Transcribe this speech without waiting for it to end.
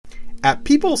At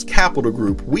People's Capital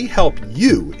Group, we help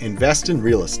you invest in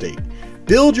real estate.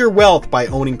 Build your wealth by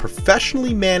owning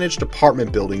professionally managed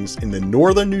apartment buildings in the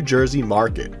northern New Jersey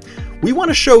market. We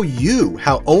want to show you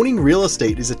how owning real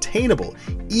estate is attainable,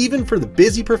 even for the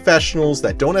busy professionals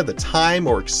that don't have the time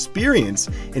or experience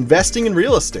investing in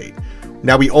real estate.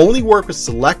 Now, we only work with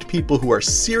select people who are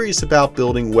serious about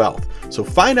building wealth, so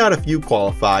find out if you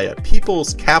qualify at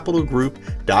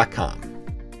peoplescapitalgroup.com.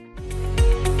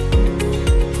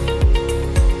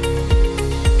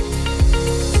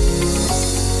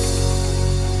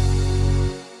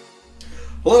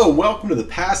 Hello, welcome to the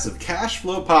Passive Cash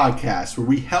Flow Podcast, where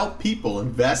we help people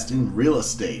invest in real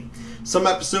estate. Some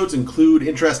episodes include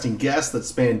interesting guests that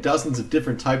span dozens of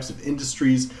different types of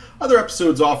industries. Other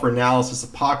episodes offer analysis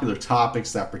of popular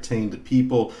topics that pertain to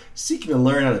people seeking to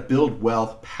learn how to build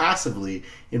wealth passively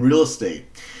in real estate.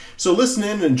 So listen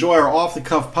in and enjoy our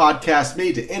off-the-cuff podcast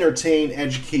made to entertain,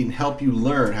 educate, and help you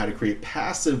learn how to create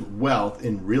passive wealth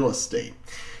in real estate.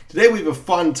 Today we have a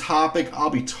fun topic. I'll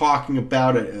be talking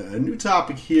about a new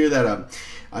topic here that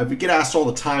I get asked all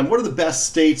the time. What are the best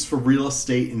states for real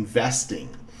estate investing?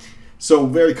 So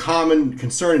very common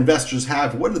concern investors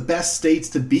have, what are the best states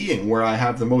to be in where I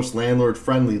have the most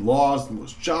landlord-friendly laws, the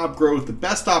most job growth, the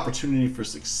best opportunity for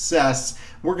success?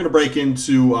 We're going to break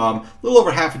into a little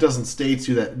over half a dozen states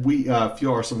here that we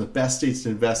feel are some of the best states to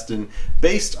invest in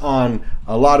based on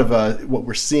a lot of what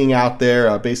we're seeing out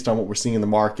there, based on what we're seeing in the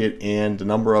market and a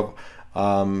number of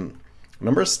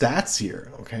stats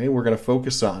here, okay, we're going to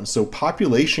focus on. So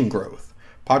population growth.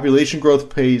 Population growth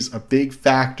plays a big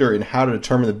factor in how to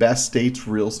determine the best states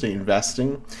for real estate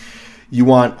investing. You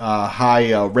want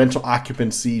high rental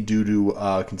occupancy due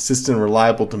to consistent and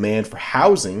reliable demand for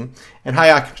housing, and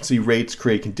high occupancy rates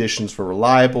create conditions for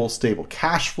reliable, stable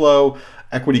cash flow,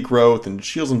 equity growth, and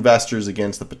shields investors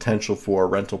against the potential for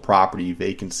rental property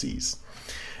vacancies.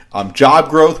 Job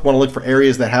growth, want to look for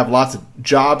areas that have lots of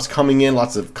jobs coming in,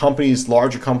 lots of companies,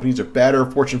 larger companies are better,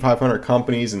 Fortune 500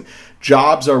 companies, and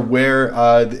jobs are where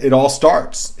it all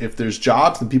starts. If there's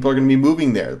jobs, then people are going to be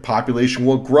moving there. The population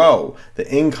will grow, the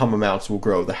income amounts will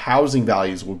grow, the housing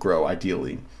values will grow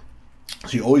ideally.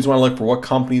 So you always want to look for what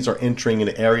companies are entering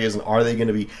into areas and are they going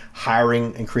to be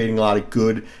hiring and creating a lot of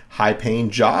good, high-paying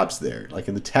jobs there, like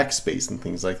in the tech space and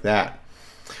things like that.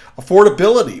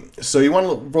 Affordability. So you want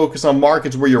to focus on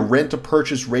markets where your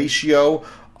rent-to-purchase ratio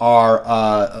are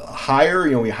higher.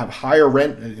 You know, we have higher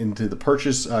rent into the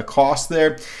purchase cost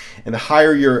there. And the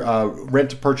higher your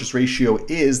rent-to-purchase ratio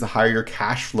is, the higher your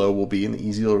cash flow will be and the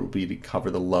easier it will be to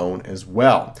cover the loan as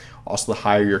well. Also, the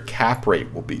higher your cap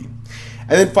rate will be.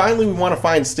 And then finally, we want to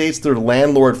find states that are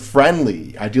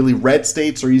landlord-friendly. Ideally, red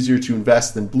states are easier to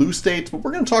invest than blue states, but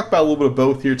we're going to talk about a little bit of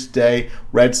both here today,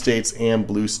 red states and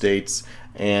blue states,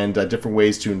 and different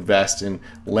ways to invest in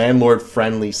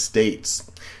landlord-friendly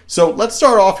states. So let's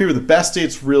start off here with the best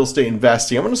states for real estate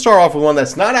investing. I'm going to start off with one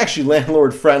that's not actually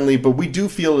landlord-friendly, but we do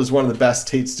feel is one of the best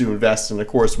states to invest in. Of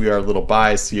course, we are a little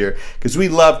biased here because we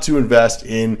love to invest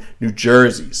in New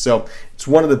Jersey. So it's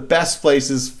one of the best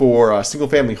places for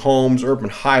single-family homes, urban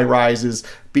high-rises,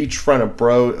 beachfront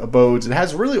abodes. It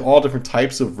has really all different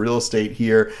types of real estate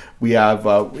here. We have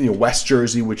West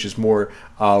Jersey, which is more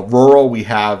rural. We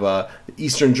have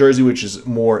Eastern Jersey, which is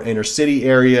more inner city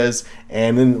areas,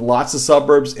 and then lots of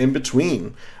suburbs in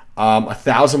between.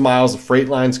 1,000 miles of freight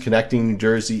lines connecting New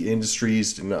Jersey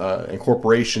industries and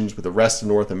corporations with the rest of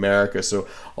North America. So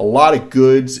a lot of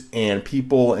goods and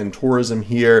people and tourism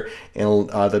here. And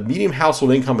the median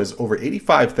household income is over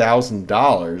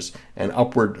 $85,000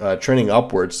 and trending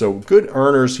upward. So good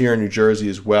earners here in New Jersey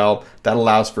as well. That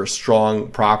allows for a strong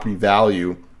property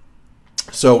value.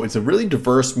 So it's a really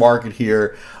diverse market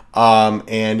here.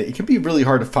 And it can be really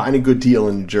hard to find a good deal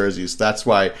in New Jersey. So that's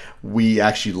why we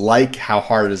actually like how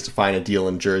hard it is to find a deal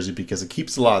in Jersey, because it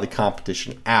keeps a lot of the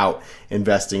competition out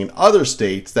investing in other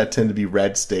states that tend to be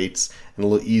red states and a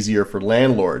little easier for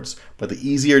landlords. But the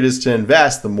easier it is to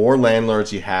invest, the more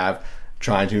landlords you have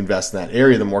trying to invest in that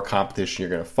area, the more competition you're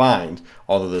going to find,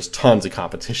 although there's tons of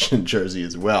competition in Jersey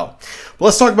as well. But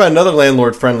let's talk about another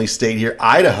landlord-friendly state here,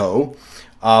 Idaho.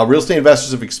 Real estate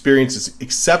investors have experienced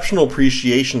exceptional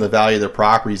appreciation of the value of their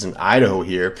properties in Idaho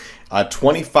here.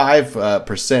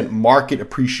 25% market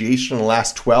appreciation in the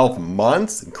last 12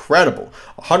 months. Incredible.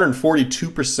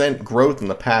 142% growth in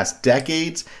the past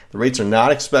decades. The rates are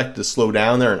not expected to slow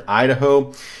down there in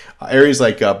Idaho. Areas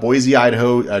like Boise,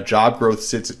 Idaho, job growth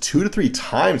sits at 2 to 3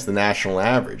 times the national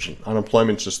average. And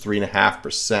unemployment is just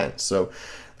 3.5%. So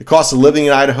the cost of living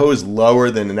in Idaho is lower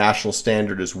than the national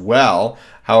standard as well.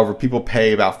 However, people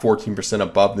pay about 14%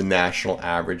 above the national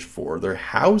average for their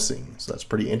housing. So that's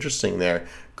pretty interesting there.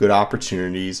 Good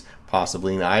opportunities,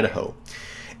 possibly in Idaho.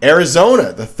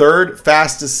 Arizona, the third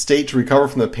fastest state to recover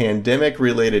from the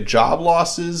pandemic-related job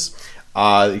losses.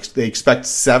 They expect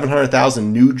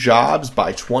 700,000 new jobs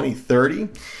by 2030.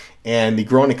 And the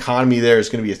growing economy there is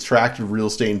going to be attractive real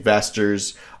estate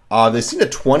investors. They've seen a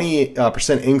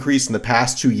 20% increase in the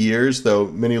past 2 years, though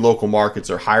many local markets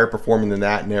are higher performing than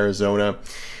that in Arizona.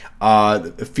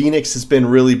 Phoenix has been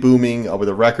really booming with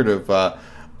a record of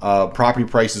property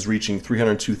prices reaching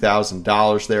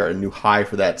 $302,000 there, a new high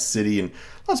for that city. And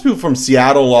lots of people from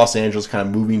Seattle, Los Angeles kind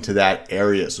of moving to that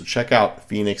area. So check out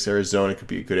Phoenix, Arizona. It could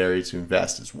be a good area to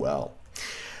invest as well.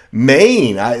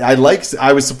 Maine, I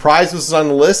was surprised this was on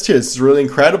the list here. This is really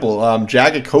incredible.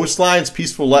 Jagged coastlines,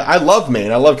 peaceful life. I love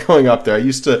Maine. I love going up there. I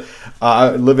used to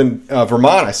live in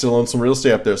Vermont. I still own some real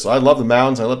estate up there. So I love the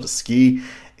mountains. I love to ski.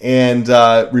 And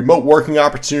remote working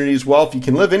opportunities. Well, if you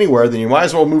can live anywhere, then you might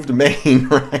as well move to Maine,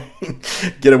 right?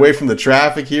 Get away from the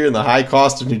traffic here and the high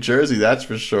cost of New Jersey, that's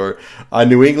for sure.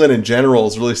 New England in general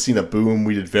has really seen a boom.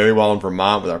 We did very well in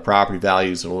Vermont with our property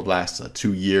values over the last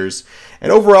 2 years.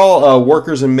 And overall,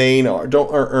 workers in Maine don't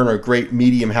earn a great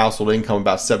median household income,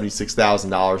 about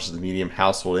 $76,000 is the median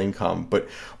household income. But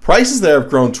prices there have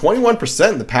grown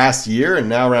 21% in the past year and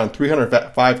now around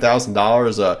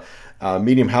 $305,000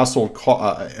 medium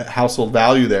household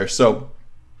value there. So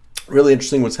really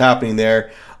interesting what's happening there.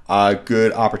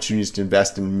 Good opportunities to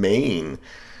invest in Maine.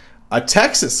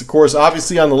 Texas, of course,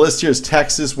 obviously on the list here is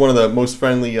Texas, one of the most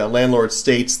friendly landlord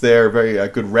states there, very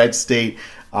good red state.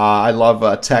 I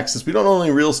love Texas. We don't own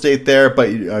any real estate there, but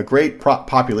a great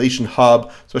population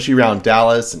hub, especially around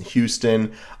Dallas and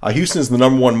Houston. Houston is the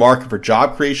number one market for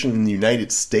job creation in the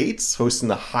United States, hosting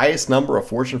the highest number of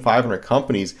Fortune 500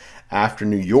 companies after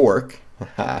New York.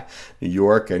 New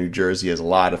York and New Jersey has a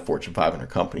lot of Fortune 500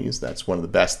 companies. That's one of the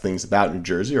best things about New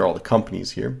Jersey, are all the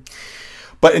companies here.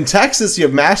 But in Texas, you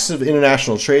have massive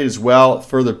international trade as well. It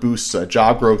further boosts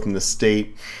job growth in the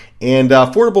state. And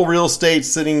affordable real estate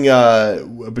sitting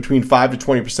between 5 to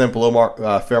 20%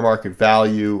 below fair market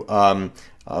value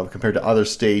compared to other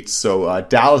states. So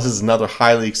Dallas is another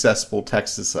highly accessible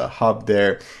Texas hub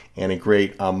there and a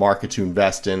great market to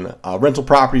invest in. Rental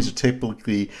properties are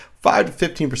typically 5 to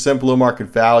 15% below market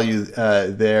value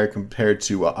there compared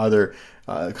to other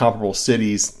comparable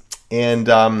cities. And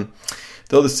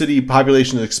though the city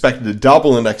population is expected to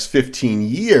double in the next 15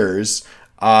 years,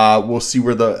 we'll see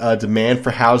where the demand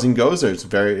for housing goes there. It's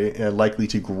very likely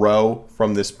to grow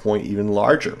from this point even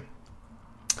larger.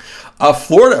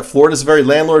 Florida is a very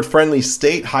landlord-friendly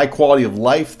state, high quality of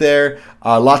life there.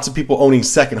 Lots of people owning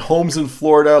second homes in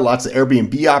Florida, lots of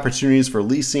Airbnb opportunities for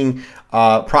leasing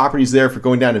properties there, for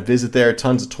going down to visit there,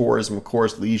 tons of tourism, of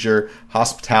course, leisure,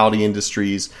 hospitality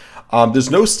industries. There's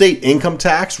no state income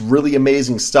tax, really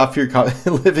amazing stuff here.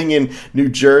 Living in New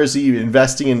Jersey,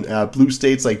 investing in blue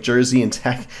states like Jersey and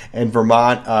Tech and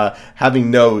Vermont,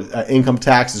 having no income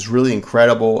tax is really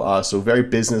incredible. So very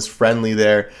business friendly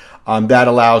there. That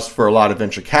allows for a lot of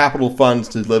venture capital funds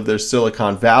to live there.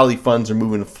 Silicon Valley funds are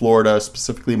moving to Florida,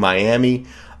 specifically Miami.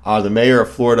 The mayor of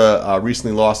Florida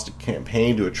recently lost a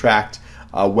campaign to attract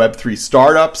Web3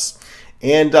 startups.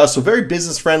 And so very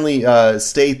business-friendly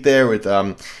state there with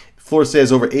Florida State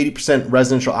has over 80%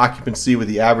 residential occupancy, with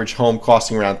the average home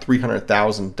costing around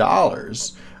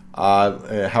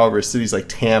 $300,000. However, cities like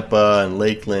Tampa and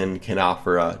Lakeland can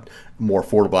offer more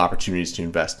affordable opportunities to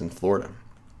invest in Florida.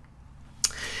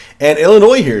 And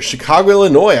Illinois here, Chicago,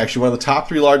 Illinois, actually one of the top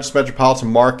 3 largest metropolitan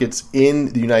markets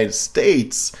in the United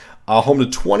States, home to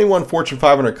 21 Fortune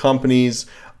 500 companies,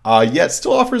 yet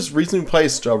still offers reasonably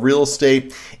priced real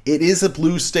estate. It is a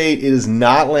blue state. It is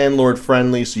not landlord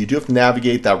friendly, so you do have to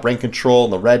navigate that rent control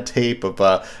and the red tape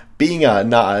of being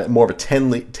not more of a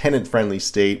tenant friendly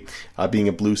state, being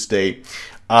a blue state.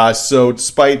 So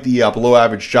despite the below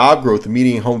average job growth, the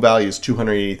median home value is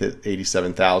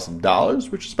 $287,000,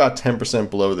 which is about 10%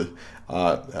 below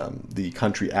the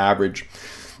country average.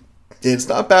 It's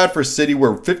not bad for a city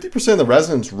where 50% of the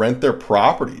residents rent their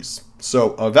properties. So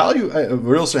value of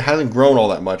real estate hasn't grown all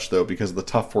that much, though, because of the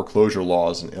tough foreclosure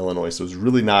laws in Illinois. So it's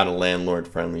really not a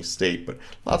landlord-friendly state, but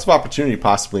lots of opportunity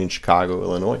possibly in Chicago,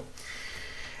 Illinois.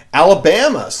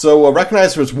 Alabama, so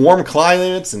recognized for its warm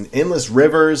climates and endless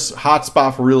rivers,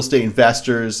 hotspot for real estate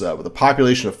investors with a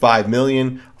population of 5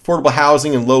 million. Affordable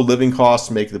housing and low living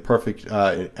costs make the perfect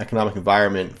economic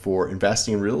environment for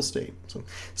investing in real estate. So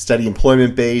steady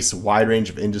employment base, a wide range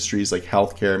of industries like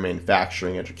healthcare,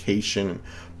 manufacturing, education, and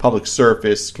public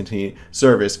service continue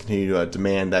to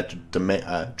demand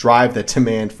that drive that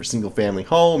demand for single-family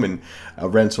home and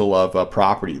rental of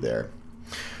property there.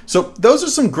 So those are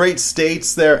some great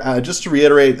states there. Just to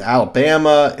reiterate,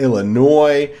 Alabama,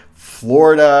 Illinois,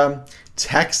 Florida,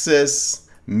 Texas,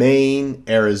 Maine,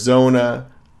 Arizona,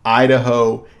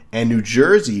 Idaho, and New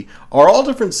Jersey are all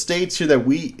different states here that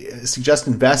we suggest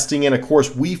investing in. Of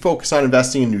course, we focus on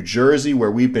investing in New Jersey,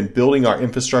 where we've been building our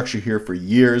infrastructure here for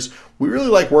years. We really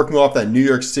like working off that New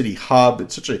York City hub.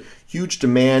 It's such a huge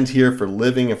demand here for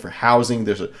living and for housing.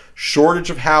 There's a shortage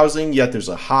of housing, yet there's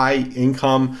a high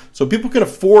income. So people can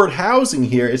afford housing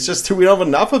here. It's just that we don't have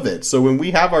enough of it. So when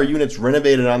we have our units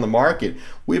renovated on the market,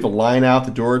 we have a line out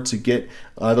the door to get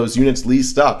those units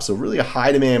leased up. So really a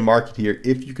high demand market here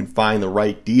if you can find the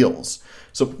right deals.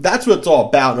 So that's what it's all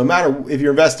about. No matter if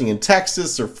you're investing in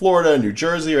Texas or Florida, New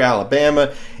Jersey or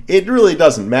Alabama, it really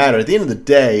doesn't matter. At the end of the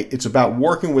day, it's about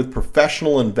working with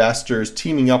professional investors,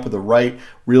 teaming up with the right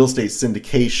real estate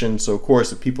syndication. So, of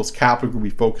course, at People's Capital Group, we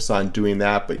focus on doing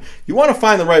that. But you want to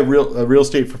find the right real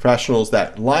estate professionals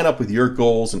that line up with your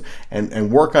goals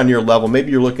and work on your level.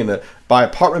 Maybe you're looking to buy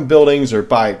apartment buildings or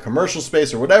buy commercial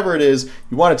space or whatever it is.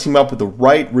 You want to team up with the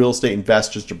right real estate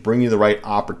investors to bring you the right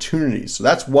opportunities. So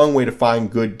that's one way to find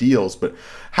good deals. But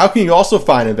how can you also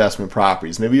find investment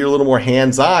properties? Maybe you're a little more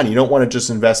hands-on. You don't want to just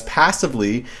invest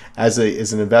passively as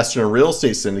an investor in a real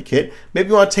estate syndicate. Maybe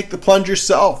you want to take the plunge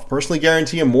yourself, personally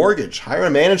guarantee a mortgage, hire a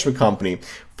management company,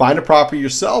 find a property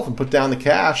yourself and put down the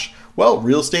cash. Well,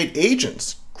 real estate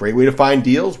agents. Great way to find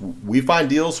deals. We find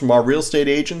deals from our real estate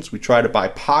agents. We try to buy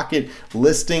pocket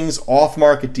listings,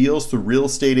 off-market deals through real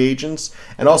estate agents,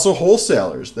 and also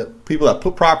wholesalers, that people that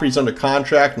put properties under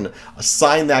contract and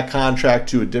assign that contract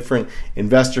to a different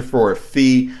investor for a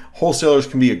fee. Wholesalers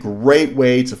can be a great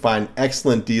way to find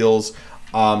excellent deals.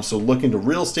 So look into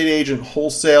real estate agent,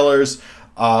 wholesalers,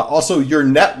 also your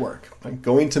network.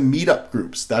 Going to meetup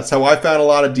groups. That's how I found a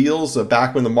lot of deals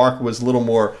back when the market was a little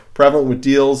more prevalent with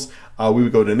deals. We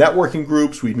would go to networking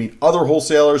groups. We'd meet other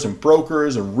wholesalers and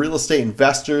brokers and real estate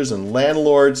investors and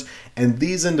landlords. And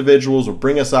these individuals will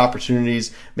bring us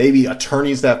opportunities, maybe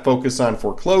attorneys that focus on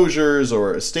foreclosures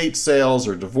or estate sales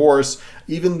or divorce.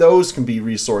 Even those can be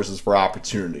resources for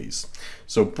opportunities.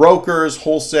 So brokers,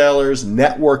 wholesalers,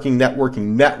 networking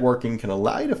can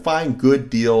allow you to find good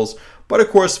deals. But of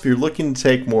course, if you're looking to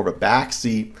take more of a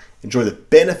backseat, enjoy the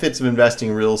benefits of investing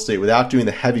in real estate without doing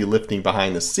the heavy lifting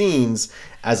behind the scenes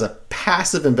as a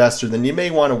passive investor, then you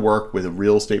may want to work with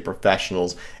real estate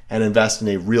professionals and invest in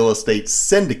a real estate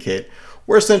syndicate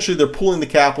where essentially they're pulling the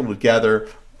capital together,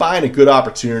 buying a good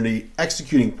opportunity,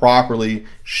 executing properly,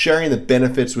 sharing the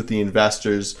benefits with the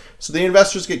investors. So the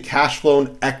investors get cash flow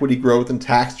and equity growth and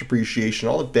tax depreciation,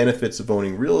 all the benefits of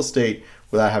owning real estate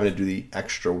without having to do the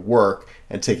extra work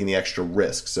and taking the extra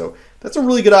risk. So that's a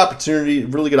really good opportunity,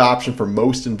 really good option for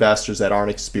most investors that aren't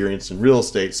experienced in real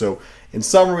estate. So in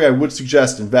summary, I would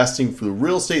suggest investing for the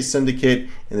real estate syndicate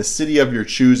in the city of your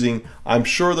choosing. I'm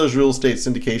sure there's real estate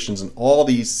syndications in all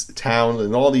these towns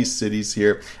and all these cities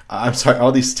here.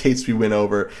 All these states we went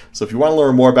over. So if you want to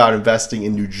learn more about investing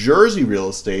in New Jersey real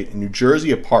estate, in New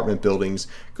Jersey apartment buildings,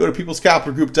 go to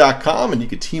peoplescapitalgroup.com and you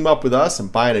can team up with us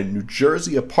and buy a New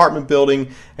Jersey apartment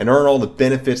building and earn all the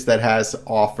benefits that has to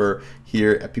offer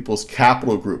here at People's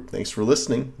Capital Group. Thanks for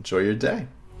listening. Enjoy your day.